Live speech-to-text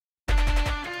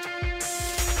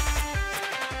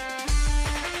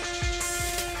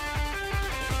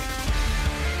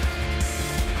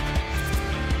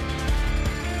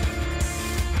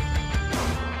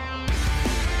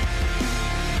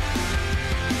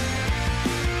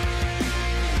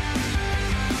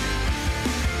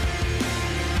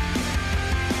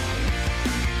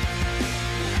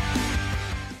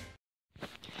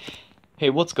Hey,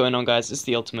 what's going on, guys? It's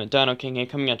the Ultimate Dino King here,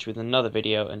 coming at you with another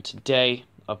video, and today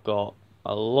I've got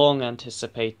a long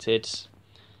anticipated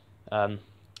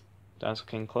Dinosaur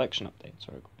King collection update.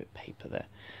 Sorry, I've got a bit of paper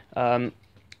there.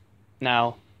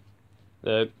 Now,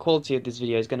 the quality of this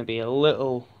video is going to be a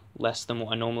little less than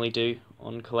what I normally do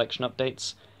on collection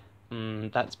updates.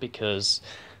 That's because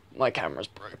my camera's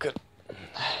broken.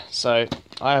 So,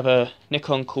 I have a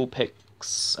Nikon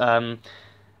Coolpix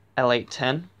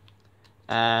L810.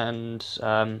 And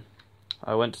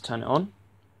I went to turn it on,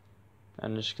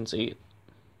 and as you can see, it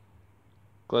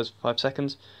glows for 5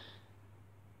 seconds,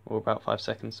 or about 5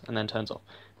 seconds, and then turns off,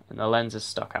 and the lens is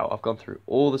stuck out. I've gone through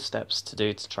all the steps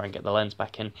to try and get the lens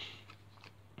back in.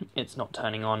 It's not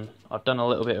turning on. I've done a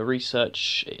little bit of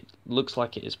research. It looks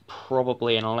like it is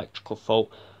probably an electrical fault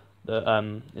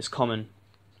that is common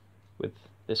with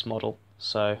this model.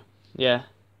 So yeah,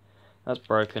 that's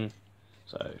broken.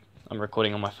 So I'm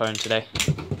recording on my phone today,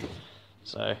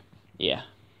 so yeah.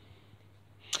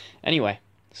 Anyway,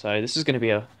 so this is going to be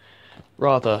a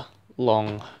rather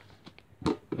long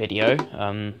video.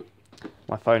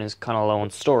 My phone is kind of low on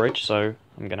storage, so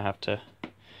I'm going to have to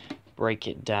break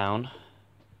it down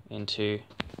into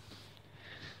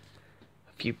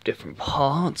a few different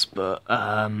parts, but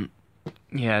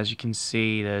yeah, as you can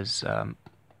see, there's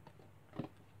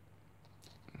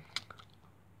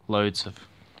loads of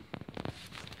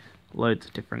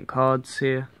different cards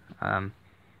here.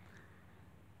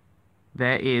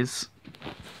 There is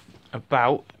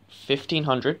about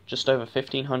 1,500, just over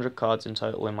 1,500 cards in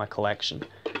total in my collection.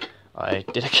 I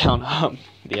did a count up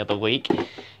the other week.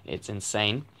 It's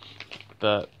insane.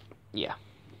 But yeah.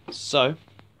 So,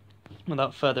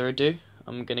 without further ado,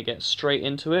 I'm going to get straight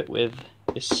into it with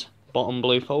this bottom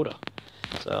blue folder.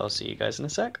 So I'll see you guys in a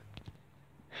sec.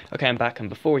 Okay, I'm back, and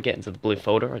before we get into the blue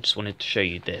folder, I just wanted to show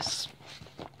you this.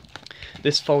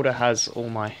 This folder has all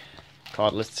my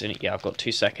card lists in it. Yeah, I've got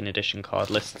 2 second edition card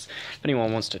lists. If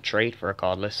anyone wants to trade for a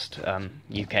card list,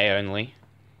 UK only,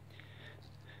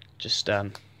 just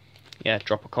yeah,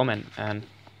 drop a comment and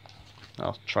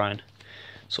I'll try and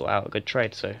sort out a good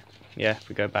trade. So yeah, if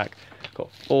we go back, I've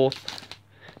got 4th,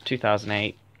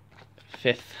 2008,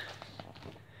 5th,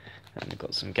 and we've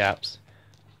got some gaps.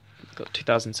 We've got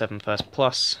 2007 First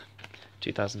Plus,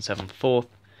 2007 4th,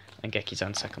 and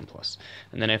Gekizan Second Plus.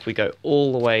 And then if we go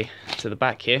all the way to the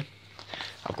back here,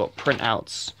 I've got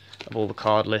printouts of all the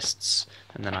card lists,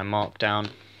 and then I mark down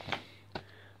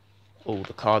all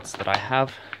the cards that I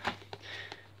have,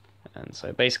 and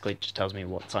so basically it just tells me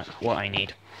what I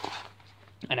need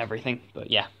and everything.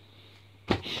 But yeah,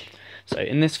 so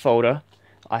in this folder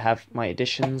I have my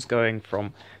editions going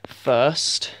from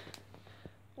first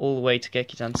all the way to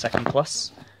Gekizan Second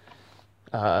Plus,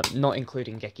 not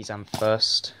including Gekizan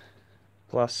First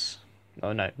Plus.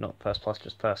 Oh no, not First Plus,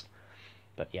 just First.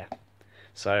 But yeah,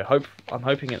 so I'm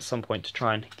hoping at some point to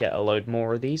try and get a load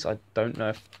more of these. I don't know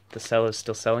if the seller's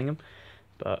still selling them,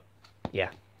 but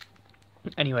yeah.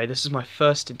 Anyway, this is my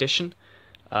first edition.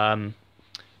 I'm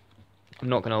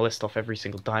not going to list off every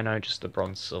single dino, just the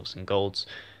bronze, silvers, and golds,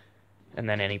 and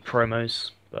then any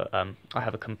promos. But I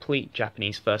have a complete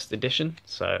Japanese first edition,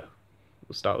 so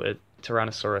we'll start with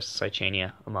Tyrannosaurus,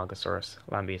 Saichania, Amargasaurus,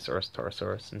 Lambeosaurus,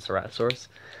 Torosaurus, and Ceratosaurus.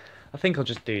 I think I'll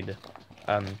just do the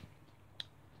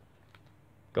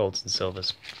golds and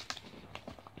silvers.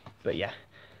 But yeah,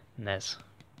 and there's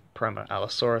promo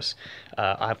Allosaurus.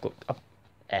 I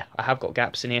have got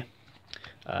gaps in here.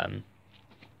 I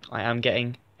am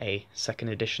getting a second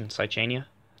edition Saichania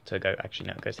to go. Actually,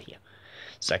 no, it goes here.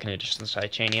 Second edition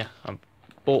Saichania. I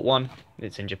bought one.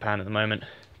 It's in Japan at the moment.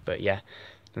 But yeah.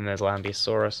 Then there's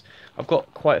Lambeosaurus. I've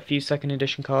got quite a few second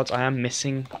edition cards. I am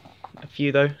missing a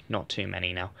few though, not too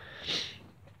many now.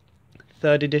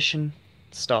 Third edition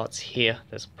starts here.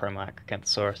 There's promo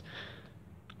Acanthosaurus.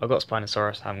 I've got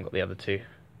Spinosaurus. I haven't got the other two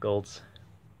golds.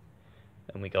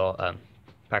 And we got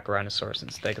Pachyrhinosaurus and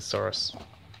Stegosaurus.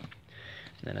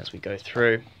 And then as we go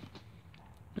through,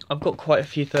 I've got quite a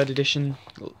few third editions.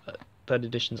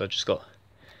 I've just got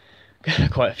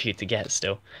quite a few to get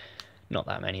still. Not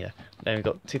that many though. Then we've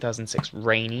got 2006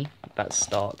 Rainy. That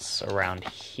starts around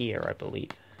here, I believe.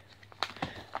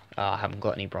 I haven't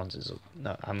got any bronzes.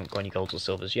 No, I haven't got any golds or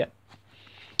silvers yet.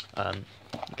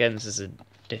 Again, this is an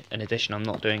edition I'm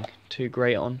not doing too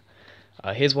great on.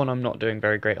 Here's one I'm not doing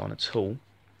very great on at all.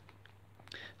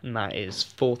 And that is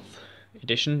 4th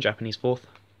edition, Japanese 4th.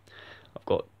 I've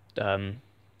got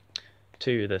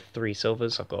 2 of the 3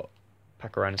 silvers. I've got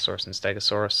Pachyrhinosaurus and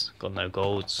Stegosaurus. Got no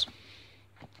golds.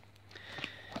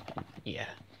 Yeah,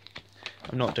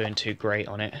 I'm not doing too great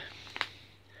on it.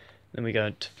 Then we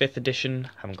go to 5th edition,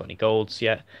 haven't got any golds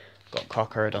yet. Got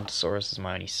Carcharodontosaurus as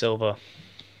my only silver.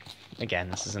 again,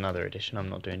 this is another edition I'm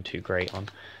not doing too great on.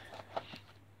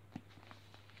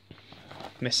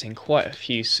 Missing quite a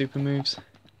few super moves.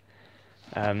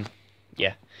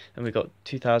 Yeah, then we got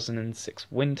 2006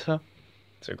 Winter,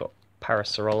 so we've got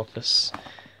Parasaurolophus,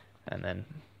 and then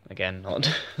again,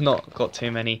 not got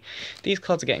too many. These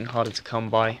cards are getting harder to come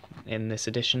by in this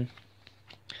edition.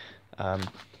 But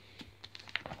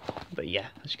yeah,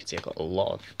 as you can see, I've got a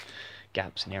lot of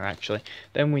gaps in here actually.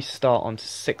 Then we start on to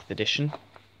 6th edition.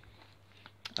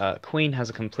 Queen has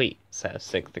a complete set of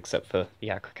 6th except for the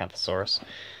Acrocanthosaurus.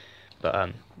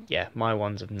 But yeah, my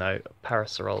ones of note: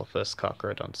 Parasaurolophus,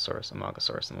 Carcharodontosaurus,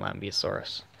 Amargasaurus, and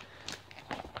Lambeosaurus.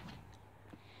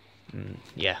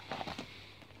 Yeah,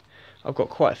 I've got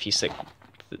quite a few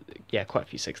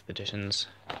 6th editions.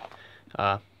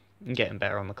 I'm getting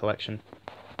better on the collection.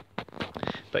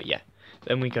 But yeah,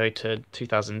 then we go to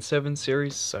 2007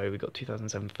 series. So we got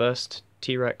 2007 first,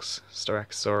 T-Rex,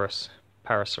 Styracosaurus,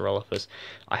 Parasaurolophus.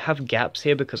 I have gaps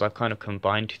here because I've kind of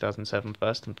combined 2007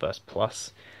 first and first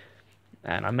plus.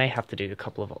 And I may have to do a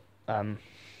couple of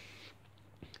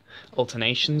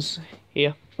alternations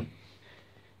here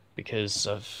because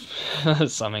of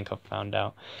something I've found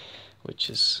out, which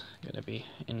is going to be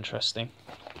interesting.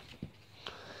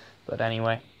 But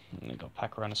anyway, we've got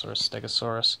Pachyrhinosaurus,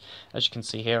 Stegosaurus. As you can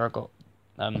see here, I've got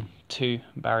 2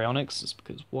 baryonyx. It's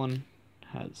because one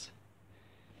has...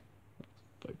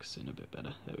 focus in a bit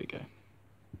better. There we go.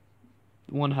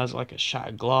 One has like a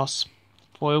shattered glass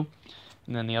foil,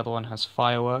 and then the other one has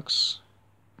fireworks,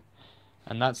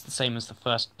 and that's the same as the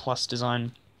first plus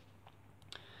design.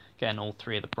 Again, all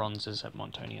 3 of the bronzes have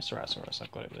Montonia Ceratosaurus.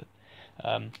 I've got it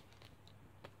with.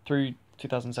 Through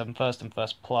 2007 first and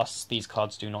first plus, these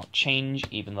cards do not change.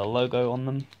 Even the logo on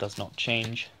them does not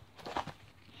change.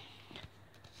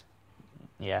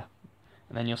 Yeah,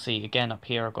 and then you'll see again up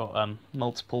here I've got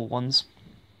multiple ones.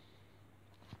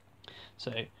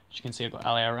 So as you can see, I've got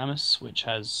Alioramus, which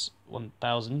has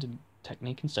 1000 in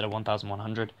technique instead of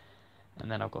 1100,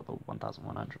 and then I've got the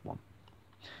 1100 one.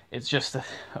 It's just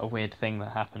a weird thing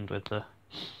that happened with the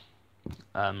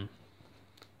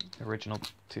original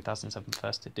 2007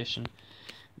 first edition.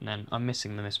 And then I'm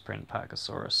missing the misprint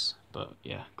Patagosaurus, but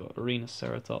yeah, got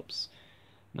Arenoceratops,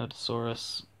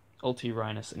 Nodosaurus,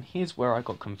 Ultirhinus, and here's where I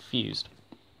got confused.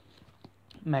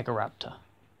 Megaraptor.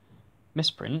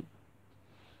 Misprint,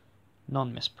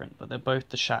 non-misprint, but they're both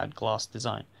the shattered glass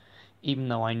design, even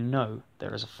though I know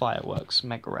there is a fireworks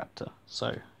Megaraptor,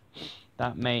 so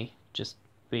that may just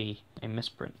be a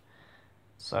misprint.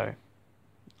 So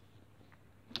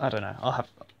I don't know,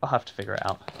 I'll have to figure it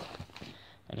out.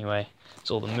 Anyway,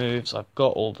 it's all the moves. I've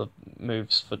got all the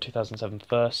moves for 2007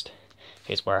 first.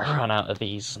 Here's where I ran out of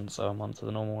these, and so I'm on to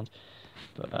the normal ones.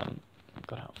 But I've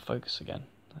got out of focus again.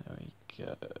 There we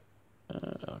go.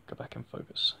 I'll go back in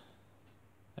focus.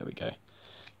 There we go.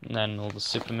 And then all the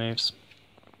super moves.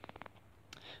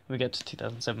 We get to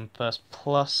 2007 first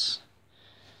plus.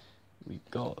 We've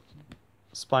got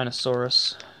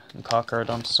Spinosaurus and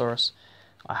Carcharodontosaurus.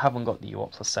 I haven't got the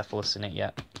Euoplocephalus in it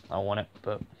yet. I want it,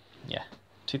 but yeah.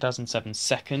 2007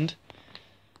 second.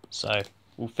 So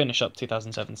we'll finish up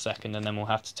 2007 second, and then we'll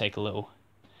have to take a little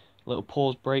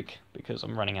pause break because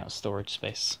I'm running out of storage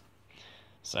space.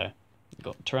 So we've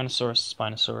got Tyrannosaurus,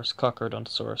 Spinosaurus,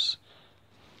 Carcharodontosaurus,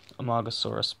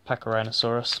 Amargasaurus,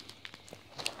 Pachyrhinosaurus.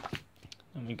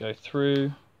 And we go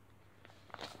through.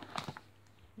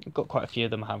 I've got quite a few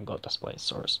of them. I haven't got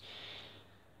Daspletosaurus.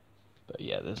 But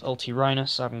yeah, there's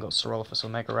Ultirhinus. I haven't got Saurolophus or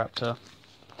Megaraptor.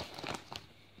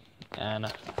 And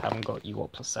I haven't got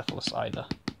Euoplocephalus either.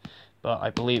 But I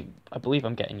believe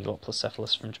I'm getting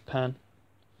Euoplocephalus from Japan.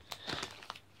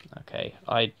 Okay,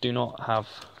 I do not have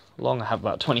long. I have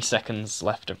about 20 seconds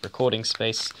left of recording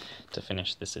space to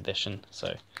finish this edition.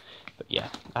 So, but yeah,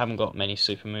 I haven't got many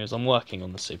super moves. I'm working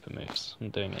on the super moves. I'm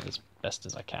doing it as best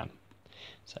as I can.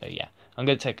 So yeah, I'm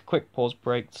going to take a quick pause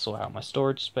break to sort out my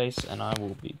storage space, and I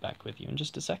will be back with you in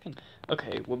just a second.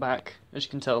 Okay, we're back. As you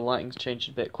can tell, the lighting's changed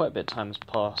a bit. Quite a bit of time has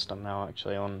passed. I'm now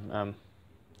actually on,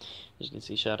 as you can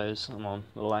see, shadows. I'm on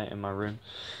the light in my room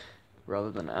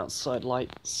rather than outside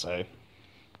light. So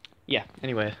yeah,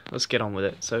 anyway, let's get on with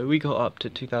it. So we got up to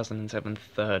 2007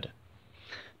 third.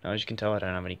 Now, as you can tell, I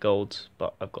don't have any golds,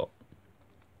 but I've got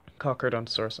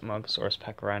Carcharodontosaurus, Amargasaurus,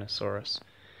 Pachyrhinosaurus.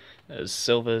 There's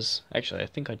silvers. Actually, I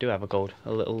think I do have a gold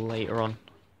a little later on.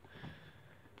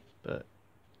 But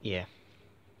yeah,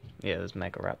 there's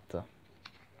Megaraptor.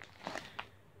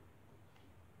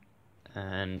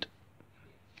 And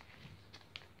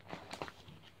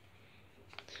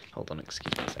hold on,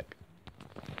 excuse me a sec.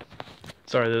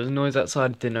 Sorry, there was a noise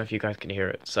outside. Didn't know if you guys can hear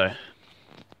it. So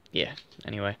yeah.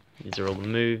 Anyway, these are all the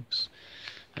moves.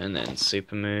 and then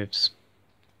super moves.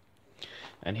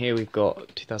 And here we've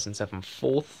got 2007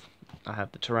 fourth. I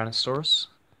have the Tyrannosaurus,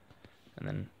 and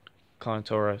then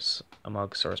Carnotaurus,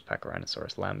 Amargasaurus,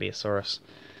 Pachyrhinosaurus, Lambeosaurus.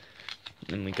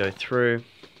 Then we go through,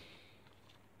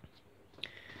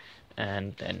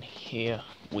 and then here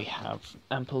we have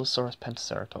Ankylosaurus,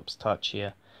 Pentaceratops,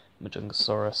 Tarchia,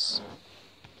 Majungasaurus.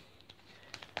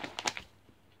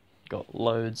 Got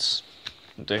loads.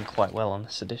 I'm doing quite well on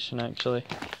this edition actually.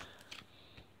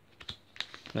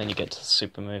 And then you get to the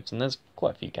super moves, and there's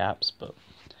quite a few gaps, but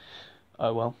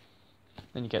oh well.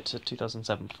 Then you get to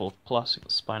 2007 4th plus, you've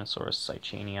got Spinosaurus,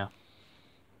 Cycenia,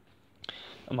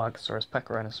 Amargasaurus,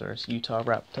 Pachyrhinosaurus,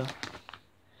 Utahraptor.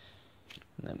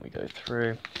 And then we go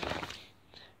through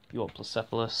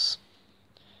Euoplocephalus,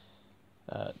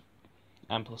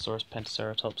 Ankylosaurus,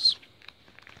 Pentaceratops.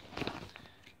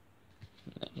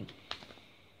 And then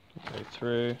we go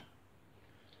through.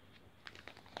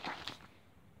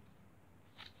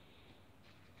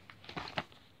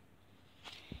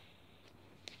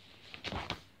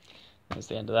 That's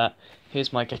the end of that.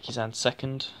 Here's my Gekizan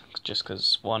second, just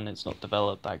because one, it's not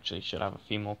developed. I actually should have a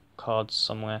few more cards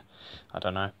somewhere. I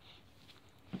don't know.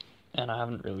 And I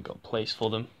haven't really got a place for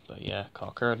them. But yeah,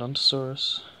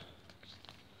 Carcharodontosaurus.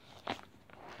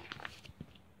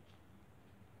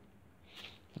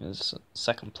 There's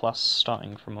second plus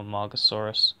starting from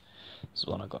Amargasaurus. This is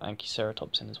one I got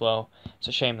Ankyloceratops in as well. It's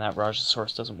a shame that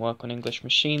Rajasaurus doesn't work on English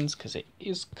machines because it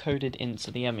is coded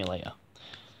into the emulator.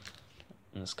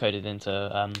 And it's coded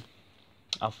into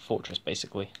Alpha Fortress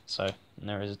basically. So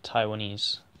there is a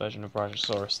Taiwanese version of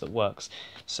Rajasaurus that works.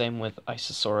 Same with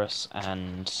Isosaurus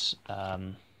and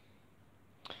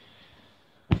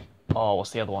oh,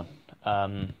 what's the other one?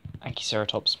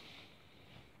 Ankyloceratops.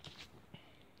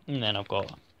 And then I've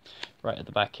got right at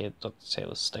the back here Dr.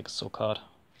 Taylor's Stegosaur card.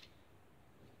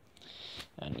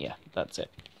 And yeah, that's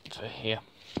it for here.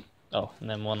 Oh, and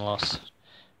then one last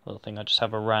little thing, I just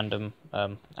have a random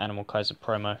Animal Kaiser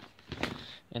promo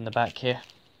in the back here.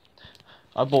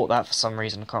 I bought that for some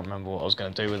reason, I can't remember what I was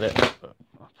going to do with it, but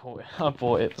I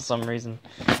bought it for some reason.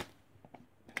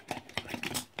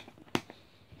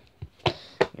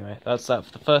 Anyway, that's that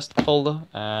for the first folder,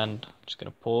 and I'm just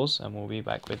going to pause and we'll be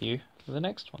back with you for the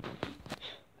next one.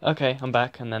 Okay, I'm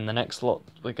back, and then the next lot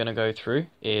we're going to go through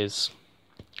is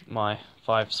my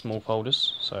 5 small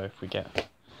folders, so if we get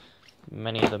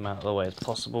many of them out of the way as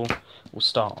possible, we'll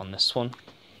start on this one.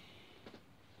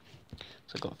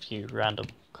 So I've got a few random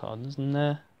cards in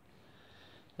there.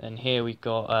 And here we've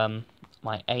got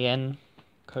my AN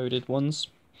coded ones.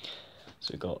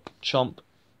 So we've got Chomp,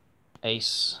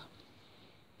 Ace,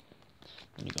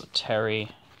 then you've got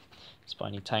Terry,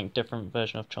 Spiny Tank, different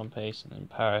version of Chomp Ace, and then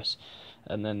Paris.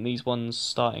 And then these ones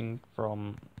starting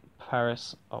from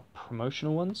Paris are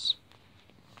promotional ones.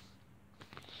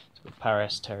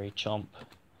 Paris, Terry, Chomp.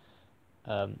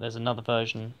 There's another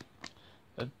version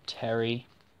of Terry.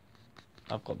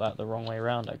 I've got that the wrong way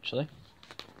around actually.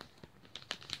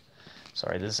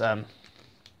 Sorry, there's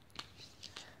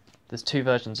 2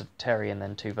 versions of Terry and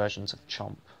then 2 versions of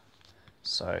Chomp.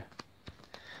 So,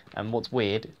 and what's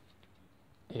weird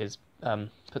is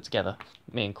put together,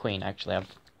 me and Queen actually have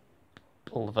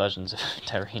all the versions of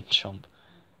Terry and Chomp.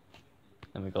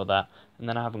 Then we got that, and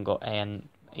then I haven't got AN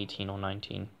 18 or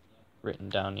 19 written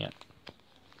down yet.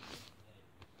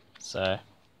 So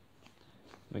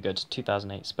we go to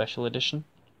 2008 Special Edition.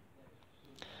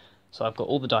 So I've got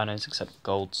all the dinos except the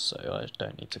golds, so I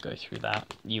don't need to go through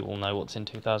that. You all know what's in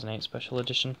 2008 Special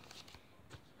Edition.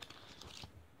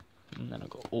 And then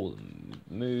I've got all the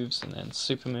moves and then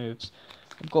super moves.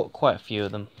 I've got quite a few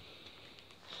of them.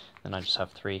 Then I just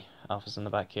have 3 alphas in the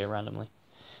back here randomly.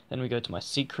 Then we go to my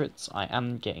secrets. I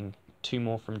am getting 2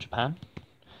 more from Japan.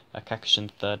 A Kakishin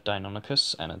 3rd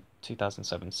Deinonychus, and a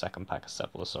 2007 second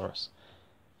Pachycephalosaurus.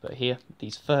 But here,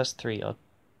 these first 3 are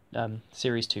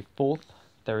Series 2 4th,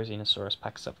 Therizinosaurus,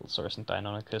 Pachycephalosaurus, and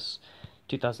Deinonychus,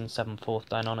 2007 4th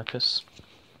Deinonychus,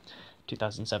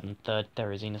 2007 3rd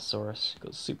Therizinosaurus,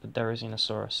 got Super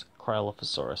Therizinosaurus,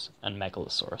 Cryolophosaurus, and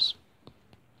Megalosaurus.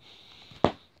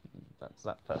 That's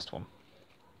that first one.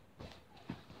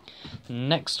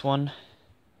 Next one,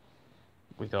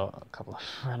 we got a couple of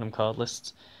random card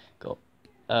lists. Got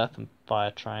Earth and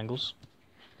Fire triangles.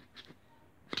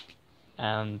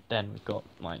 And then we've got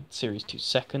my Series 2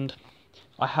 second.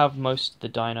 I have most of the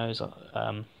dinos.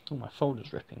 Oh, my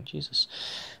folder's ripping, Jesus.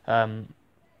 I've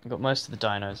got most of the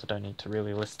dinos, I don't need to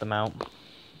really list them out.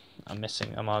 I'm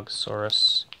missing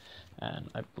Amargasaurus, and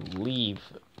I believe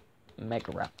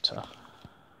Megaraptor.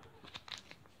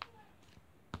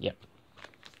 Yep.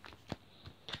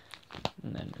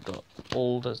 And then we've got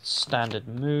all the standard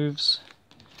moves.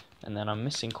 And then I'm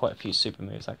missing quite a few super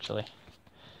moves actually.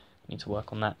 Need to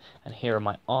work on that. And here are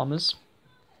my armors.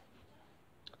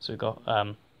 So we've got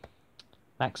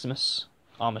Maximus,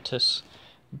 Armatus,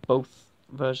 both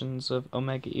versions of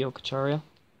Omega Eocacharia,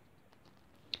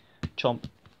 Chomp,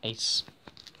 Ace,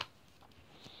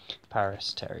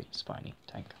 Paris, Terry, Spiny,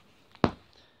 Tank.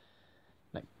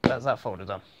 That's that folder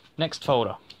done. Next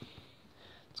folder.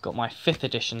 It's got my 5th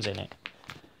editions in it.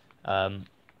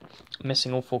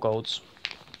 Missing all 4 golds.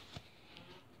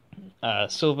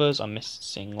 Silvers, I'm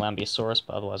missing Lambeosaurus,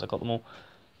 but otherwise I got them all.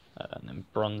 And then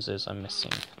bronzes, I'm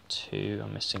missing 2.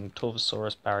 I'm missing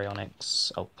Torvosaurus,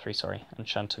 Baryonyx, 3, sorry, and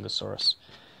Shantungosaurus.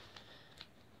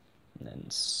 And then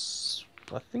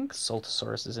I think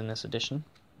Saltosaurus is in this edition.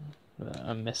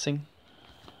 I'm missing.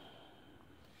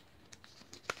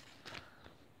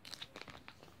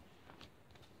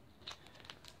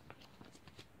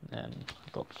 And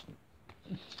I've got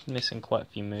missing quite a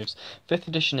few moves. 5th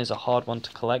edition is a hard one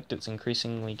to collect. It's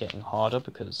increasingly getting harder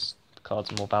because the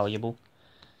cards are more valuable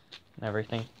and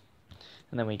everything.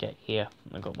 And then we get here,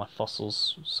 I've got my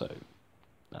fossils. So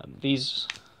these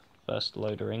first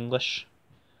load are English,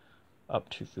 up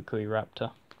to Fukui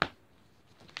Raptor,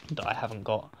 that I haven't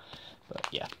got. But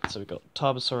yeah, so we've got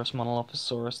Tarbosaurus,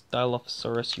 Monolophosaurus,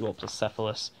 Dilophosaurus,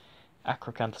 Euoplocephalus,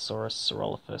 Acrocanthosaurus,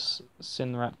 Saurolophus,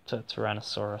 Synraptor,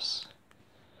 Tyrannosaurus.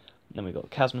 And then we've got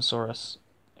Chasmosaurus,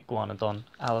 Iguanodon,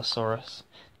 Allosaurus,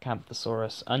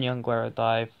 Camptosaurus,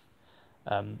 Anyanguerodive,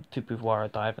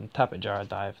 Tupuvuarodive, and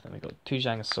Tapijarodive. Then we've got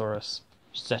Tujangosaurus,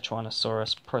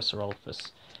 Szechuanosaurus,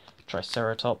 Prosaurolophus,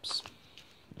 Triceratops,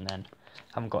 and then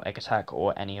haven't got Egg Attack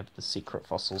or any of the secret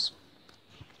fossils.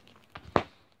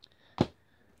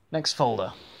 Next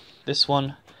folder. This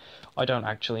one, I don't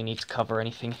actually need to cover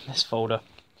anything in this folder.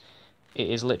 It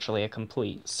is literally a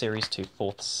complete Series 2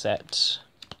 4th set.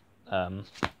 Of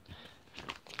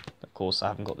course, I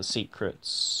haven't got the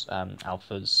secrets,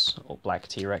 alphas, or Black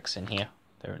T-Rex in here.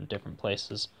 They're in different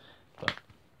places. But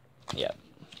yeah,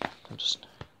 I'll just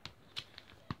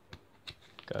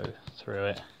go through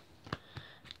it.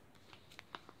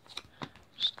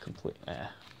 Just complete.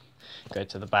 Go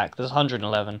to the back. There's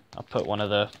 111. I'll put one of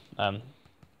those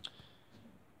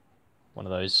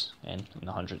in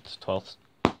the 112th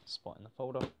spot in the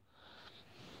folder.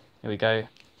 Here we go.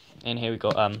 In here we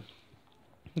got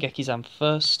Gekizan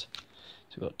first.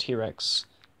 So we've got T-Rex,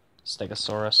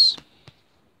 Stegosaurus.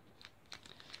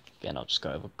 Again, I'll just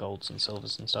go over golds and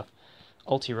silvers and stuff.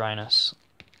 Ultirhinus,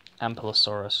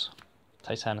 Ampelosaurus,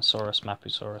 Titanosaurus,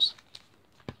 Mapusaurus.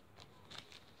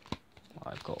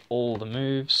 I've got all the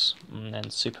moves, and then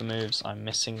super moves. I'm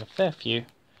missing a fair few,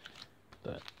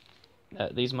 but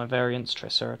these are my variants: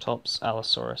 Triceratops,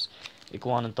 Allosaurus,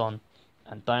 Iguanodon,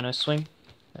 and Dino Swing.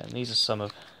 And these are some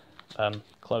of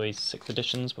Chloe's 6th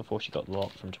editions before she got the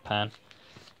lot from Japan.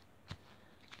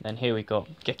 Then here we got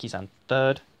Gekizan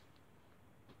 3rd,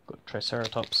 got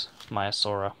Triceratops,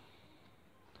 Maiasaura.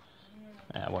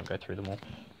 I won't go through them all,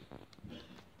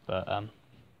 but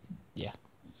yeah.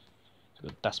 So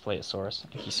we've got Daspletosaurus,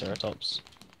 Inkiceratops.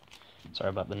 Sorry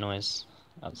about the noise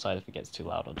outside. If it gets too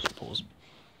loud, I'll just pause.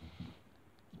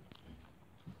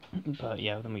 But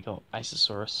yeah, then we got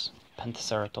Isosaurus,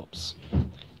 Pentaceratops,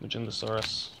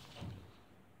 Majungasaurus,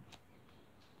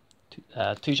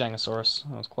 Tujangosaurus.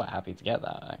 I was quite happy to get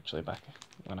that actually back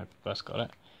when I first got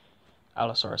it.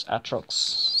 Allosaurus Atrox,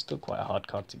 still quite a hard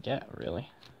card to get really.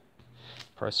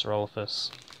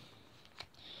 Prosaurolophus.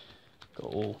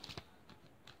 Got all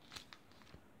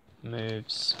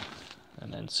moves,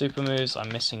 and then super moves. I'm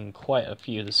missing quite a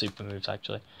few of the super moves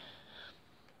actually.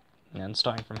 And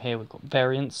starting from here, we've got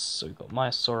variants. So we've got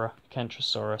Maiasaura,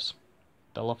 Kentrosaurus,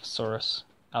 Dilophosaurus,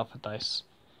 Alpha Dice,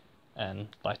 and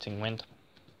Biting Wind.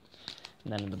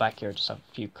 And then in the back here, I just have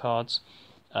a few cards.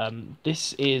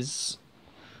 This is,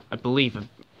 I believe, an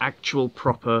actual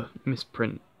proper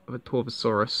misprint of a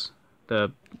Torvosaurus.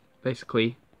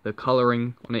 Basically, the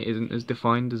colouring on it isn't as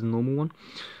defined as a normal one.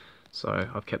 So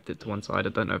I've kept it to one side. I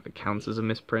don't know if it counts as a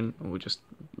misprint or just...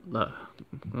 I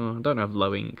don't know if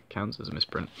lowing counts as a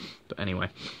misprint. But anyway,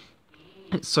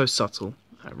 it's so subtle.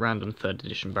 Random 3rd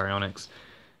edition Baryonyx.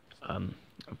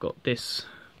 I've got this,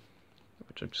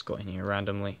 which I've just got in here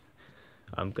randomly.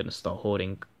 I'm going to start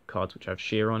hoarding cards which have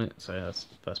sheer on it, so that's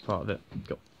the first part of it.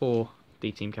 Got 4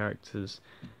 D-Team characters,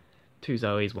 2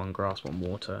 Zoes, 1 Grass, 1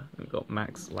 Water. We've got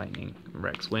Max, Lightning, and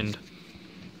Rex Wind.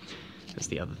 There's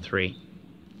the other 3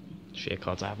 sheer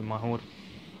cards I have in my hoard.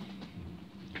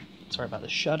 Sorry about the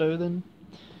shadow then.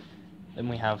 Then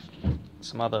we have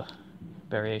some other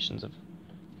variations of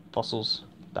fossils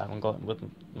that I haven't got with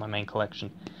my main collection.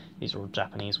 These are all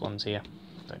Japanese ones here.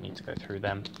 Don't need to go through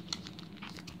them.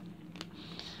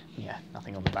 yeah,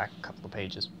 nothing on the back, a couple of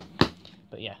pages.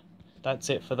 But yeah, that's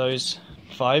it for those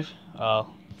 5.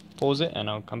 I'll pause it and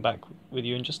I'll come back with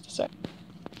you in just a sec.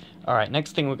 Alright,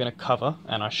 next thing we're going to cover,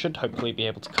 and I should hopefully be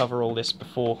able to cover all this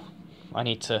before I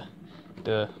need to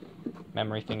do a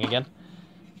memory thing again.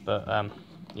 But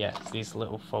yeah, it's these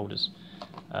little folders.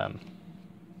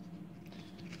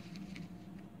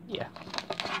 Yeah,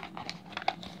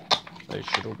 those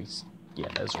should all be, yeah,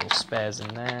 those are all spares in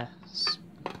there.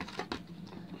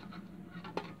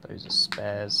 Those are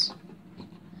spares.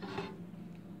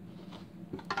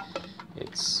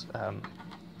 It's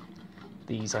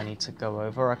these I need to go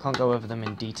over. I can't go over them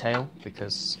in detail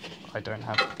because I don't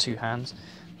have 2 hands,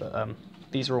 but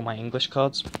these are all my English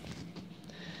cards.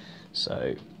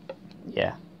 So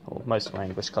yeah, or most of my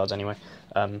English cards anyway.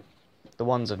 The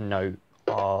ones of note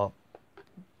are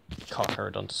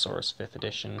Carcharodontosaurus 5th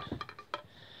edition.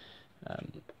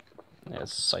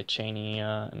 There's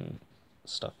Cychania and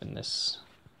stuff in this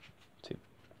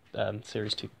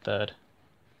Series 2 3rd.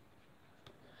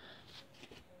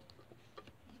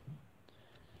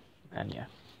 And yeah,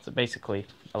 so basically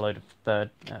a load of third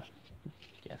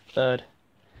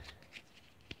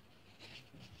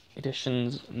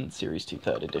editions and Series 2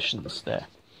 3rd editions there.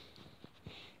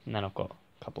 And then I've got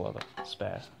a couple other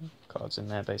spare cards in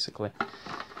there, basically.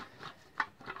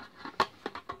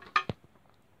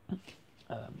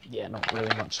 Yeah, not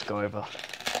really much to go over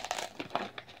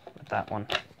with that one.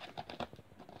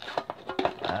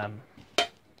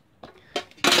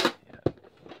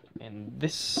 In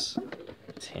this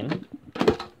tin,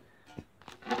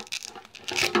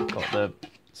 got the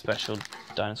special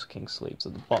Dinosaur King sleeves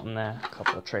at the bottom there, a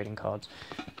couple of trading cards.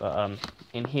 But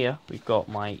in here we've got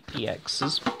my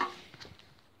EXs.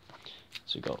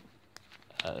 So we've got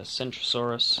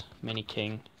Centrosaurus, Mini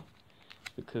King,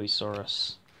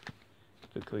 Fukuisaurus,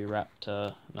 Fukui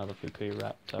Raptor, another Fukui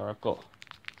Raptor. I've got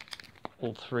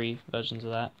all 3 versions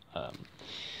of that.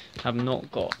 Have not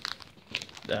got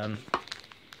that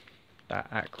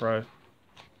Acro.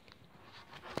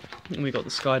 We got the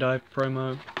Skydive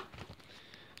promo.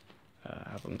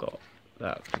 Haven't got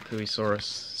that Fukuisaurus.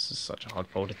 This is such a hard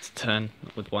folder to turn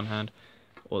with one hand.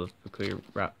 Or the Fukui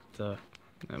Raptor.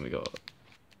 Then we got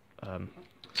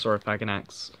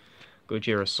Saurophaganax,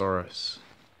 Gojirosaurus,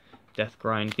 Death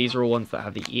Grind. These are all ones that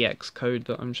have the EX code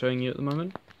that I'm showing you at the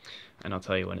moment. And I'll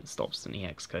tell you when it stops in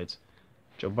EX codes.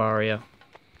 Jobaria.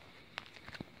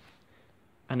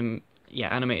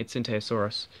 Animated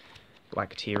Syntaeosaurus,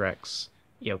 Black T-Rex,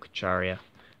 Eokacharia,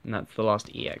 and that's the last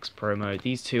EX promo.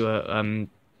 These 2 are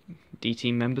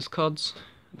D-Team members cards.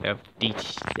 They have I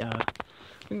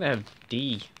think they have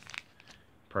D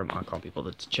promo. I can't be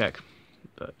bothered to check,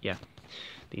 but yeah,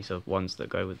 these are ones that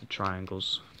go with the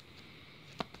triangles.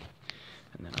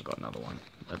 And then I've got another one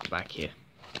at the back here.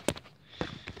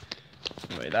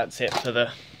 Anyway, that's it for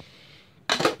the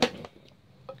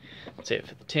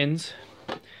tins.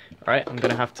 Alright, I'm going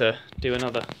to have to do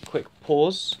another quick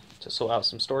pause to sort out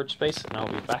some storage space, and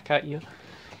I'll be back at you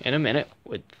in a minute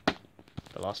with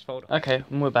the last folder. Okay,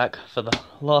 and we're back for the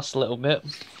last little bit.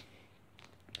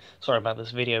 Sorry about this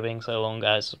video being so long,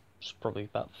 guys. It's probably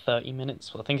about 30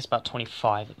 minutes. Well, I think it's about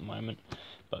 25 at the moment,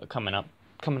 but coming up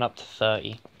to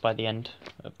 30 by the end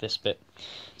of this bit.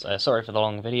 So sorry for the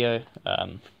long video.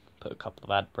 Put a couple of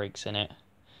ad breaks in it.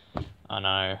 I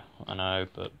know,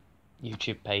 but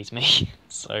YouTube pays me,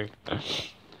 so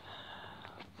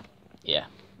yeah.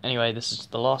 Anyway, this is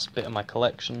the last bit of my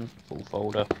collection, full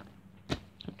folder,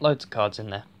 loads of cards in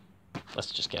there.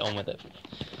 Let's just get on with it.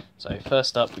 So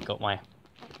first up, we've got my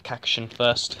Caction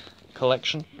First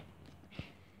collection.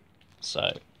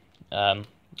 So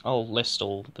I'll list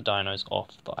all the dinos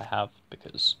off that I have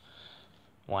because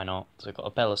why not? So I've got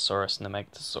a Belosaurus,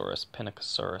 Nemegtosaurus,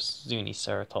 Pinacosaurus,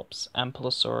 Zuniceratops,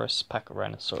 Ampulosaurus,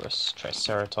 Pachyrhinosaurus,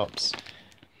 Triceratops,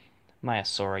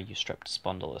 Maiasaura,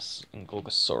 Eustreptospondylus, and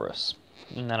Gorgosaurus.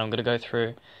 And then I'm going to go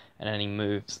through, and any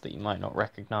moves that you might not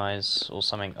recognise or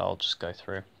something, I'll just go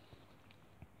through.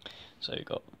 So you've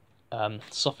got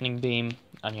Softening Beam,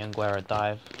 Anyanguera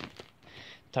Dive,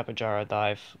 Tapajara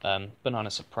Dive,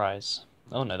 Banana Surprise.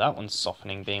 Oh no, that one's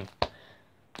Softening Beam.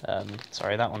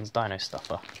 Sorry, that one's Dino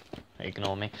Stuffer.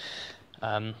 Ignore me.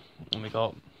 And we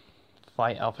got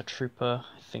Fight Alpha Trooper.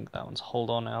 I think that one's Hold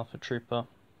On Alpha Trooper.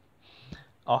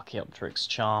 Archaeopteryx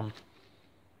Charm.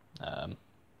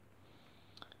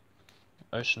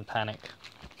 Ocean Panic.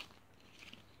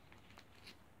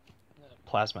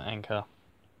 Plasma Anchor.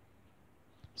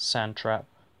 Sand Trap.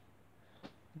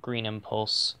 Green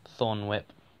Impulse. Thorn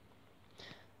Whip.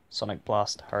 Sonic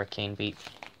Blast. Hurricane Beat.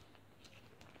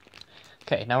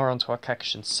 Okay, now we're on to our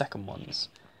Caction second ones.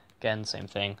 Again, same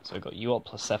thing. So we've got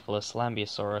Euoplocephalus,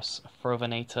 Lambeosaurus,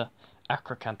 Frovenator,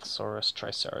 Acrocanthosaurus,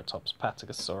 Triceratops,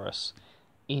 Patagosaurus,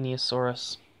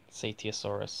 Enosaurus,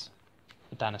 Satiosaurus,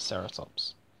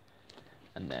 Dinoceratops.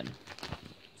 And then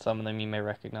some of them you may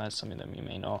recognize, some of them you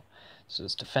may not. So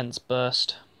there's Defense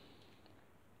Burst.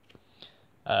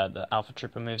 The Alpha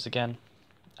Trooper moves again.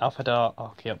 Alpha Dart,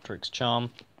 Archaeopteryx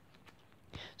Charm.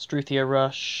 Struthia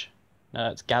Rush. No,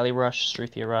 it's Galley Rush,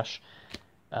 Struthia Rush.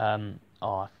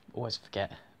 I always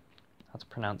forget how to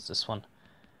pronounce this one.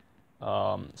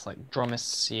 It's like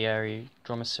Dromissary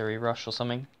Rush or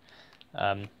something.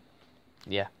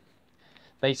 Yeah.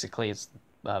 Basically, it's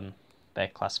they're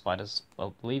classified as,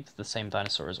 well, I believe, the same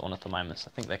dinosaur as Ornithomimus.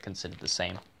 I think they're considered the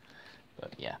same.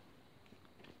 But yeah.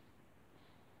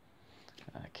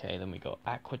 Okay, then we got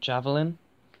Aqua Javelin,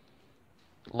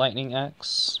 Lightning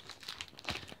Axe,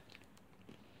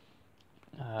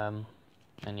 and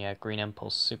yeah, Green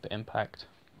Impulse, Super Impact,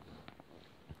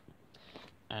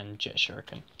 and Jet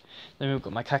Shuriken. Then we've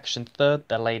got my Kakishin Third.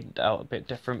 They're laid out a bit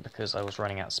different because I was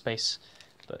running out of space,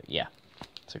 but yeah.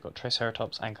 So we've got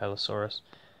Triceratops, Ankylosaurus,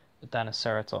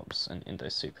 Dinoceratops, and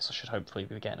Indosuchus. I should hopefully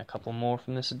be getting a couple more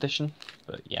from this edition,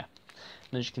 but yeah.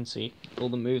 And as you can see, all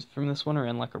the moves from this one are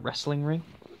in like a wrestling ring,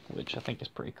 which I think is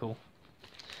pretty cool.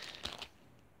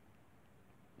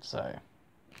 So,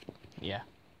 yeah.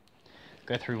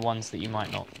 Go through ones that you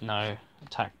might not know.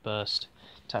 Attack Burst,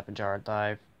 Tapajara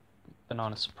Dive,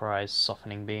 Banana Surprise,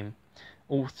 Softening Beam.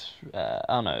 Oh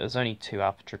no, there's only 2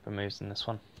 Alpha Trooper moves in this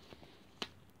one.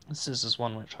 This is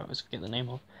one which I always forget the name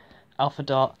of. Alpha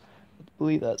Dart, I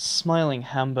believe that's Smiling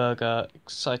Hamburger,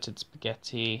 Excited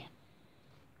Spaghetti,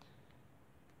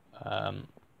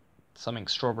 something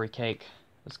Strawberry Cake,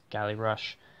 there's Galley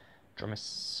Rush,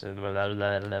 Rush.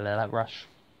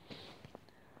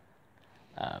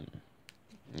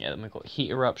 Yeah, then we've got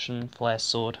Heat Eruption, Flare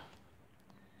Sword,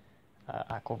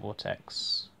 Aqua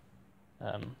Vortex,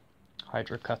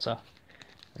 Hydro Cutter,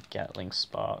 Gatling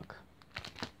Spark.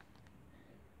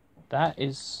 That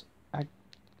is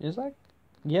that?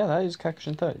 Yeah, that is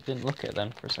Kakishin Third. Didn't look at it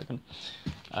then for a second.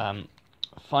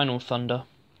 Final Thunder,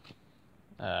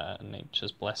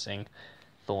 Nature's Blessing,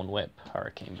 Thorn Whip,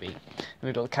 Hurricane Beat. And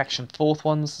we've got the Kakishin Fourth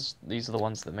ones. These are the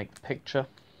ones that make the picture.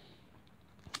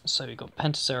 So we've got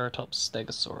Pentaceratops,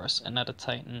 Stegosaurus,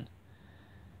 Anatotitan,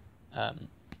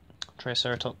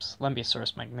 Triceratops,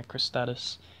 Lambeosaurus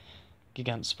magnicristatus,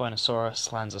 Gigantspinosaurus,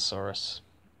 Lanzosaurus,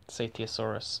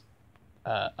 Satiosaurus,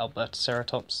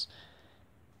 Albertoceratops,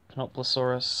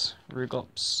 Canoplosaurus,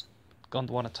 Rugops,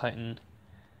 Gondwanatitan,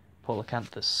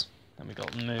 Polacanthus. Then we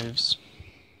got moves.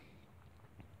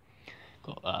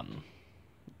 Got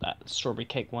that Strawberry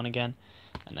Cake one again,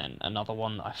 and then another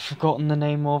one I've forgotten the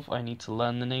name of. I need to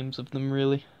learn the names of them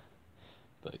really.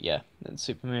 But yeah, then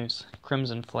super moves: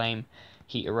 Crimson Flame,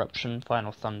 Heat Eruption,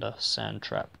 Final Thunder, Sand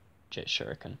Trap, Jet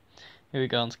Shuriken. Here we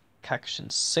go on to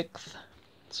Kakishin Sixth.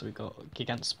 So we got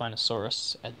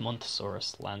Gigantspinosaurus,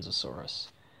 Edmontosaurus, Lanzosaurus,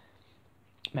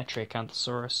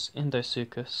 Metriacanthosaurus,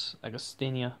 Indosuchus,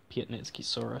 Agostinia,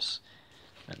 Piatnitskysaurus.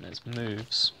 And there's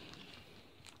moves.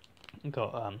 We've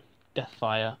got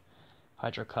Deathfire,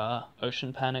 Hydrocar,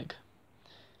 Ocean Panic,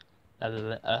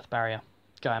 Earth Barrier,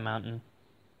 Gaia Mountain,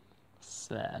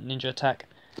 Ninja Attack,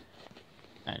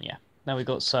 and yeah. Now we've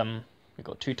got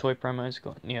 2 toy promos. We've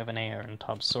got Neovenea and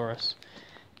Tarbosaurus.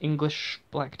 English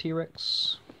Black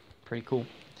T-Rex, pretty cool.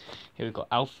 Here we've got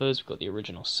Alphas, we've got the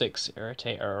original 6,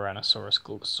 Irritator, Tyrannosaurus,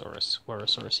 Gorgosaurus,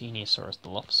 Worosaurus, Enosaurus,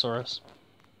 Dilophosaurus.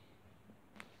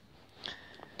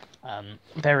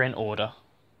 They're in order,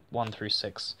 1 through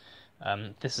 6.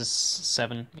 This is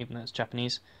 7, even though it's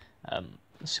Japanese.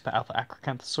 Super Alpha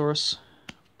Acrocanthosaurus,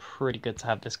 pretty good to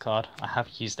have this card. I have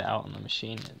used it out on the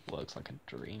machine, it works like a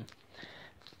dream.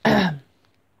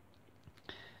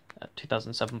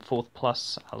 2007 4th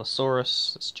Plus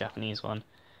Allosaurus, that's a Japanese one.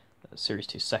 Series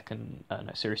 2 second,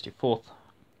 no, Series 2 4th.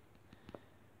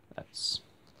 That's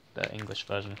the English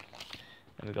version.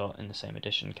 Then we've got in the same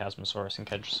edition Chasmosaurus and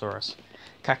Kedrosaurus.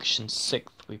 Kakishin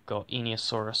 6th, we've got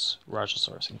Enosaurus,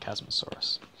 Rajasaurus, and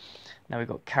Chasmosaurus. Now we've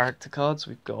got character cards.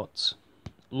 We've got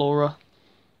Laura,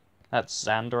 that's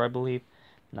Xander, I believe,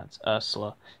 and that's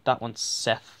Ursula. That one's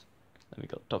Seth. Then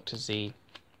we've got Dr. Z,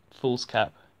 Fool's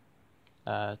Cap,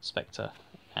 Spectre,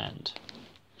 and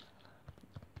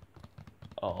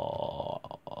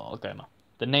Goma.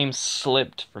 The name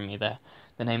slipped from me there.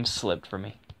 The name slipped from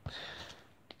me.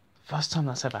 First time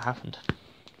that's ever happened.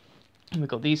 And we've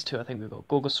got these 2. I think we've got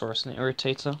Gorgosaurus and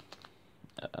Irritator.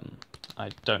 I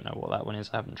don't know what that one is.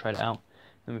 I haven't tried it out.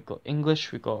 Then we've got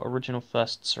English. We've got original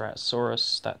first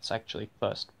Ceratosaurus. That's actually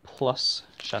first plus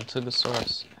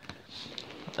Shantugosaurus.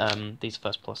 These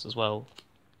first plus as well.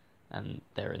 and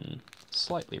they're in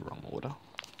slightly wrong order.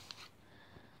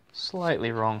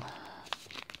 Slightly wrong.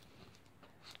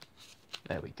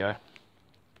 There we go.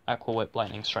 Aqua Whip,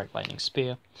 Lightning Strike, Lightning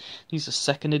Spear. These are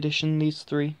second edition, these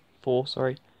four,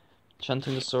 sorry.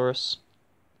 Shantungosaurus,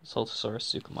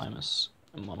 Saltosaurus, Suchomimus,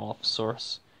 and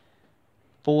Monolophosaurus.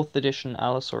 Fourth edition,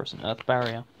 Allosaurus and Earth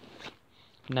Barrier.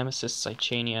 Nemesis,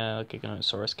 Cychania,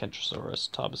 Giganotosaurus, Kentrosaurus,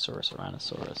 Tarbosaurus,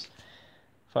 Tyrannosaurus.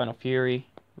 Final Fury,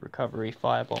 Recovery,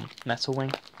 Firebomb, Metal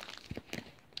Wing.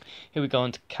 Here we go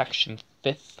into Kakshin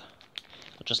 5th.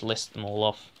 I'll just list them all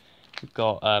off. We've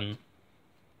got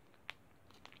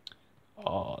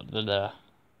the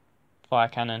Fire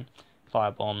Cannon,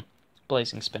 Firebomb,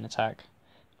 Blazing Spin Attack,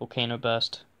 Volcano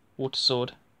Burst, Water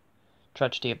Sword,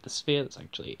 Tragedy of the Sphere, that's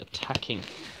actually attacking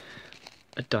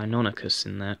a Deinonychus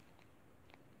in there.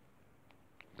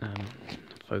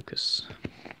 Focus.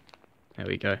 There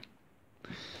we go.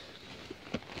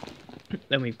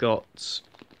 Then we've got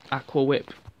Aqua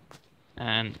Whip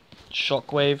and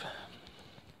Shockwave,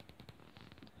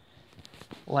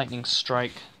 Lightning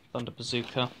Strike, Thunder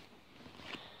Bazooka,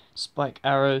 Spike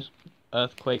Arrow,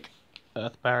 Earthquake,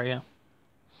 Earth Barrier,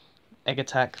 Egg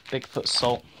Attack, Bigfoot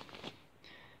Salt,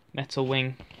 Metal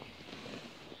Wing,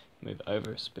 move it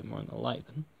over, it's a bit more in the light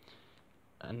then,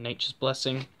 and Nature's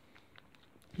Blessing,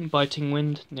 Biting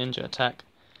Wind, Ninja Attack,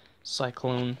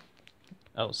 Cyclone,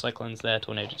 Cyclone's there,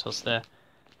 Tornado Toss there,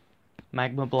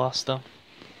 Magma Blaster,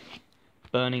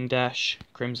 Burning Dash,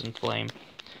 Crimson Flame,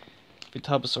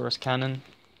 Vitabosaurus Cannon,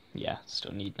 yeah,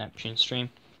 still need Neptune Stream.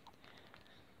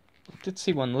 I did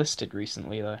see one listed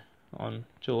recently though, on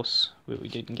Jaws, but we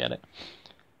didn't get it.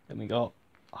 Then we got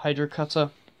Hydro Cutter,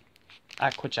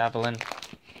 Aqua Javelin,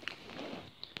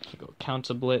 we got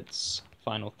Counter Blitz,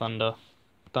 Final Thunder,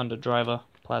 Thunder Driver,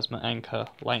 Plasma Anchor,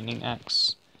 Lightning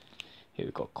Axe. Here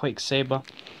we've got Quake Saber,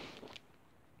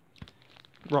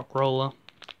 Rock Roller,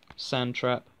 Sand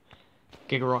Trap,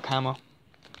 Giga Rock Hammer.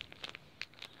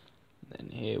 Then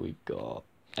here we've got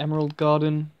Emerald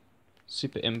Garden,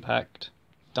 Super Impact,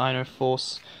 Dino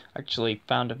Force. Actually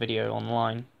found a video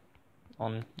online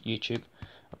on YouTube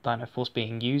of Dino Force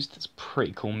being used. It's a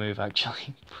pretty cool move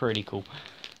actually, pretty cool.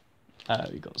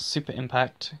 We've got Super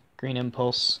Impact, Green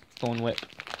Impulse, Thorn Whip,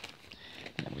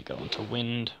 and then we go on to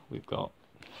Wind. We've got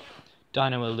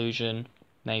Dino Illusion,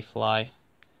 Mayfly,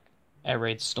 Air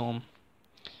Raid Storm,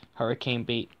 Hurricane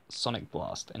Beat, Sonic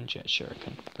Blast, and Jet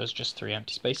Shuriken. There's just 3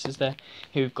 empty spaces there.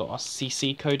 Here we've got our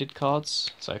CC coded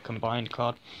cards, so combined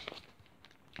card.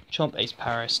 Chomp, Ace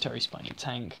Paris, Terry Spiny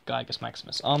Tank, Gygus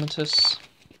Maximus Armatus.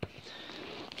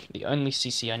 The only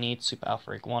CC I need, Super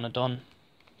Alpha Iguanodon.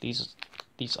 These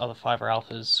other 5 are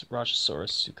alphas,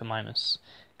 Rajasaurus, Suchomimus,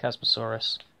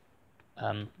 Chasmosaurus,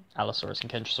 Allosaurus, and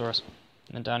Kentrosaurus.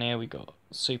 And then down here we got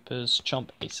Supers, Chomp,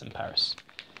 Ace, and Paris.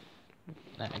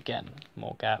 And again,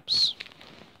 more gaps.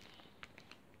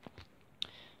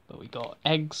 But we got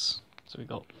eggs, so we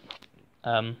got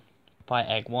Fire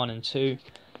Egg 1 and 2,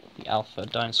 the Alpha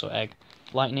Dinosaur Egg,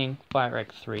 Lightning, Fire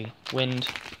Egg 3, Wind,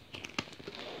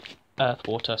 Earth,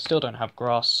 Water. Still don't have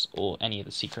Grass or any of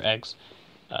the secret eggs.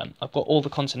 I've got all the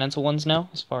continental ones now,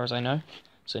 as far as I know.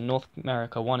 So North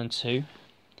America 1 and 2,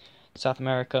 South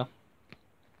America,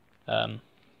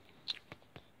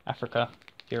 Africa,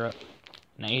 Europe,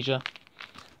 and Asia.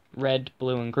 Red,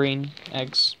 blue, and green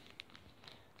eggs.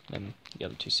 Then the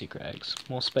other 2 secret eggs.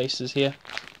 More spaces here.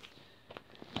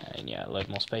 And yeah, a load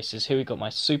more spaces. Here we got my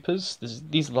supers.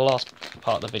 These are the last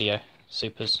part of the video.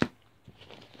 Supers.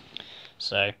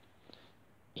 So,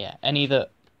 yeah, any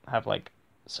that have like,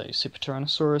 say, Super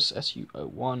Tyrannosaurus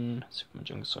SU01, Super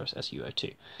Majungasaurus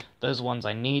SU02. Those are ones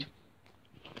I need.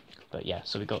 But yeah,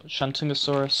 so we got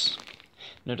Shantungosaurus,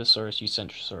 Nodosaurus,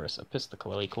 Eucentrosaurus,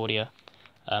 Epistocoelicordia.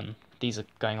 These are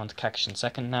going on to Kakshin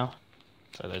 2nd now.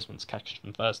 So those ones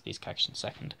Kakshin 1st, these Kakshin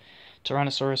 2nd.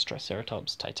 Tyrannosaurus,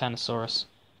 Triceratops, Titanosaurus,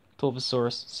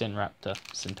 Corvosaurus, Sinraptor,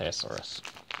 Syntheosaurus.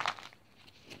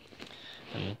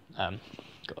 And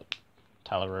got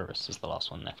Talorurus is the last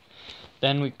one there.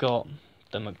 Then we've got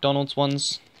the McDonald's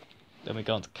ones. Then we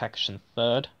go on to Kakshin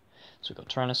 3rd. So we've got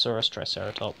Tyrannosaurus,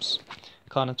 Triceratops,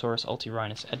 Carnotaurus,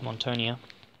 Ultirhinus, Edmontonia,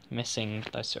 missing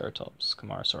Diceratops,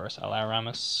 Camarasaurus,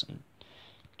 Alaramus, and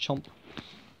Chomp.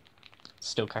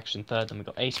 Still Kakshin 3rd, then we've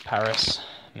got Ace Paris,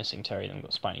 missing Terry, then we've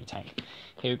got Spiny Tank.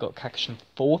 Here we've got Kakshin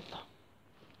 4th,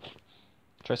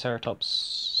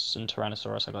 Triceratops and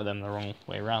Tyrannosaurus, I got them the wrong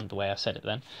way around, the way I said it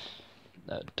then.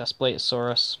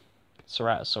 Daspletosaurus,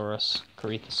 Ceratosaurus,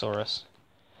 Corythosaurus,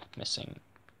 missing.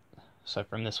 So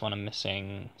from this one I'm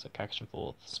missing, so Kakshin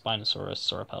 4th, Spinosaurus,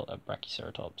 Sauropelta,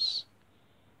 Brachioceratops.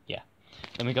 Yeah.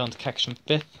 Then we go on to Kakshin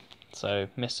 5th, so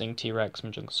missing T-Rex,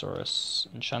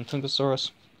 Majungasaurus, and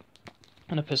Shantungosaurus.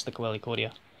 and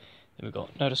Episthocalicordia. Then we've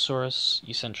got Nodosaurus,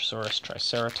 Eucentrosaurus,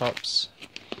 Triceratops,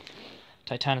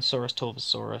 Titanosaurus,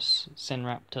 Torvosaurus,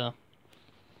 Sinraptor,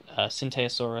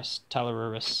 Syntaeosaurus,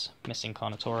 Talururus, missing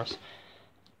Carnotaurus,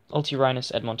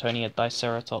 Ultirhinus, Edmontonia,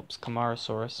 Diceratops,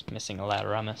 Camarasaurus, missing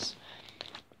Alateramus,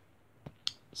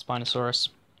 Spinosaurus,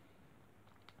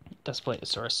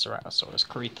 Daspletosaurus, Ceratosaurus,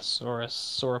 Corythosaurus,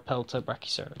 Sauropelta,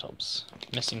 Brachioceratops,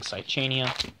 missing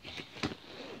Cychania,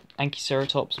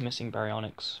 Anchiceratops, missing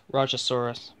Baryonyx,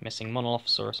 Rajasaurus, missing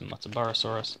Monolophosaurus and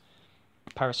Matabarosaurus,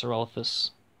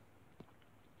 Parasaurolophus,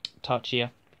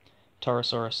 Tarchia,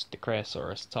 Torosaurus,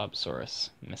 Dicraeosaurus, Tarbosaurus,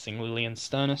 missing Lilian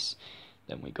Sternus.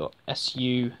 Then we got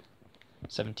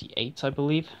SU-78, I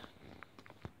believe,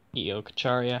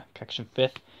 Eocacharia, Caction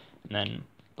 5th, and then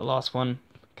the last one,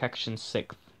 Caction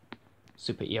 6th,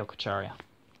 Super Eocacharia.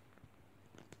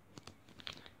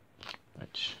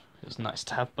 Which is nice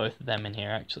to have both of them in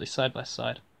here actually side by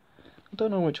side. I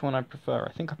don't know which one I prefer.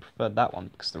 I think I prefer that one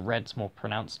because the red's more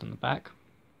pronounced in the back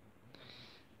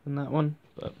than that one,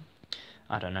 but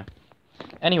I don't know.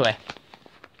 Anyway,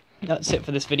 that's it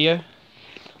for this video.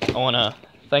 I want to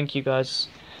thank you guys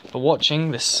for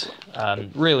watching this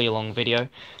really long video.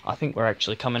 I think we're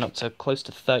actually coming up to close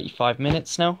to 35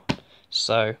 minutes now,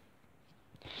 so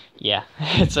yeah,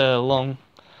 it's a long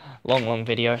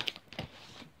video.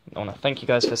 I want to thank you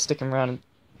guys for sticking around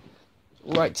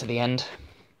right to the end.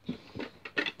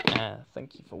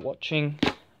 Thank you for watching,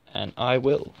 and I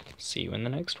will see you in the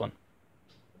next one.